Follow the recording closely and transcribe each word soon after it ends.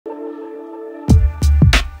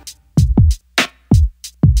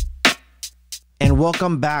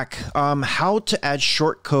welcome back. How to add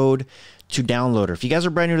shortcode to downloader. If you guys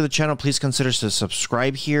are brand new to the channel, please consider to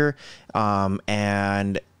subscribe here.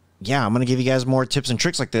 And yeah, I'm gonna give you guys more tips and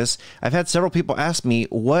tricks like this. I've had several people ask me,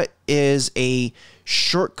 what is a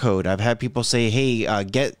shortcode? I've had people say, hey,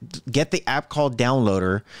 get the app called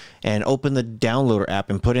Downloader and open the Downloader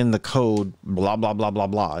app and put in the code blah blah blah blah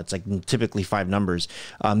blah. It's like typically 5 numbers.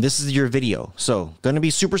 This is your video, so gonna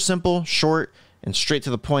be super simple, short, and straight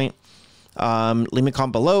to the point. Leave me a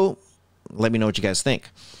comment below. Let me know what you guys think.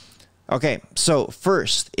 Okay, so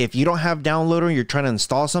first, if you don't have Downloader, you're trying to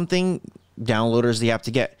install something, Downloader is the app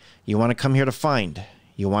to get. You want to come here to find.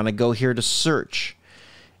 You want to go here to search.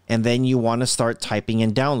 And then you want to start typing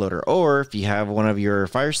in Downloader. Or if you have one of your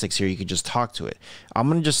Fire Sticks here, you could just talk to it. I'm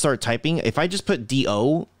going to just start typing. If I just put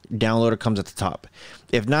DO, Downloader comes at the top.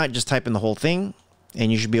 If not, just type in the whole thing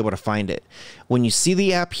and you should be able to find it. When you see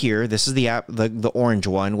the app here, this is the app, the orange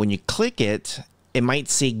one. When you click it, it might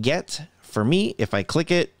say get. For me, if I click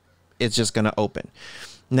it, it's just going to open.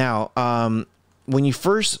 Now, when you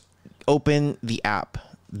first open the app,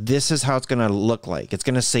 this is how it's going to look like. It's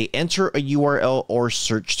going to say enter a URL or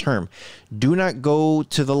search term. Do not go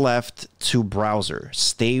to the left to browser.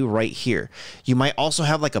 Stay right here. You might also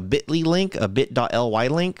have like a bit.ly link, a bit.ly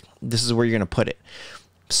link. This is where you're going to put it.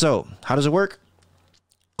 So how does it work?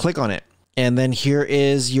 Click on it. And then here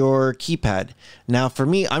is your keypad. Now for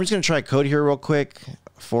me, I'm just going to try code here real quick.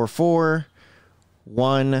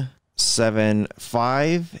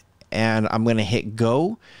 44175, and I'm going to hit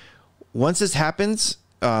go. Once this happens,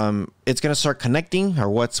 it's going to start connecting, or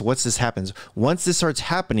once this happens, once this starts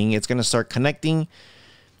happening, it's going to start connecting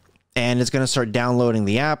and it's going to start downloading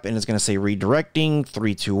the app, and it's going to say redirecting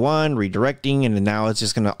 321 redirecting, and now it's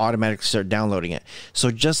just going to automatically start downloading it. So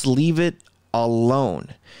just leave it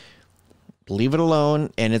alone. Leave it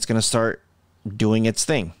alone and it's going to start doing its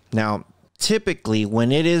thing. Now, typically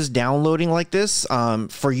when it is downloading like this,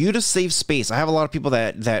 for you to save space, I have a lot of people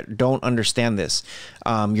that don't understand this.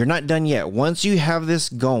 You're not done yet. Once you have this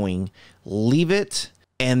going, leave it,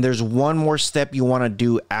 and there's one more step you want to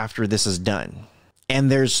do after this is done.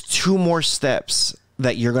 And there's 2 more steps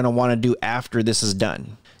that you're going to want to do after this is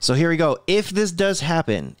done. So here we go. If this does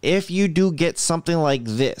happen, if you do get something like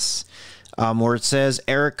this, where it says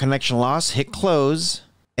error connection loss, hit close,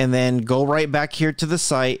 and then go right back here to the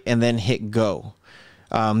site and then hit go.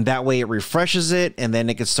 That way it refreshes it and then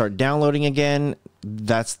it can start downloading again.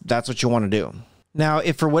 That's what you want to do. Now,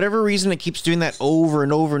 if for whatever reason it keeps doing that over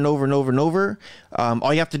and over and over and over and over,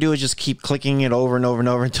 all you have to do is just keep clicking it over and over and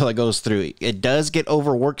over until it goes through. It does get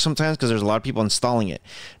overworked sometimes because there's a lot of people installing it.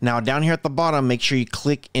 Now, down here at the bottom, make sure you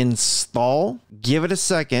click install. Give it a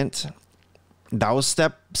second. That was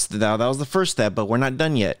the first step, but we're not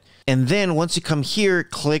done yet. And then once you come here,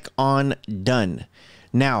 click on done.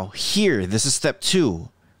 Now here, this is step 2.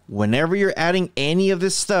 Whenever you're adding any of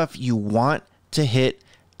this stuff, you want to hit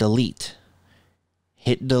delete.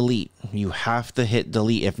 Hit delete. You have to hit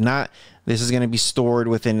delete. If not, this is going to be stored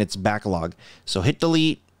within its backlog. So hit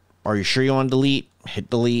delete. Are you sure you want to delete? Hit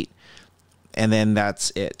delete. And then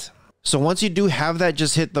that's it. So once you do have that,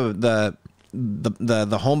 just hit the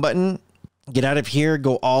home button. Get out of here,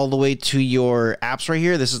 go all the way to your apps right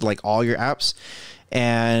here. This is like all your apps.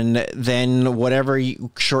 And then whatever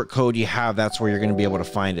shortcode you have, that's where you're going to be able to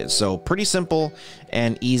find it. So pretty simple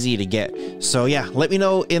and easy to get. So yeah, let me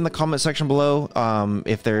know in the comment section below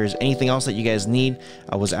if there's anything else that you guys need.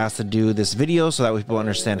 I was asked to do this video so that way people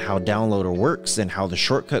understand how Downloader works and how the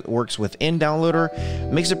shortcut works within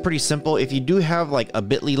Downloader. Makes it pretty simple. If you do have like a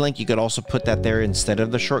bit.ly link, you could also put that there instead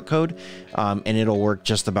of the shortcode, and it'll work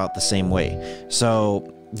just about the same way.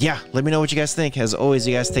 So yeah, let me know what you guys think. As always,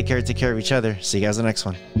 you guys take care of each other. See you guys in the next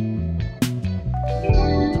one.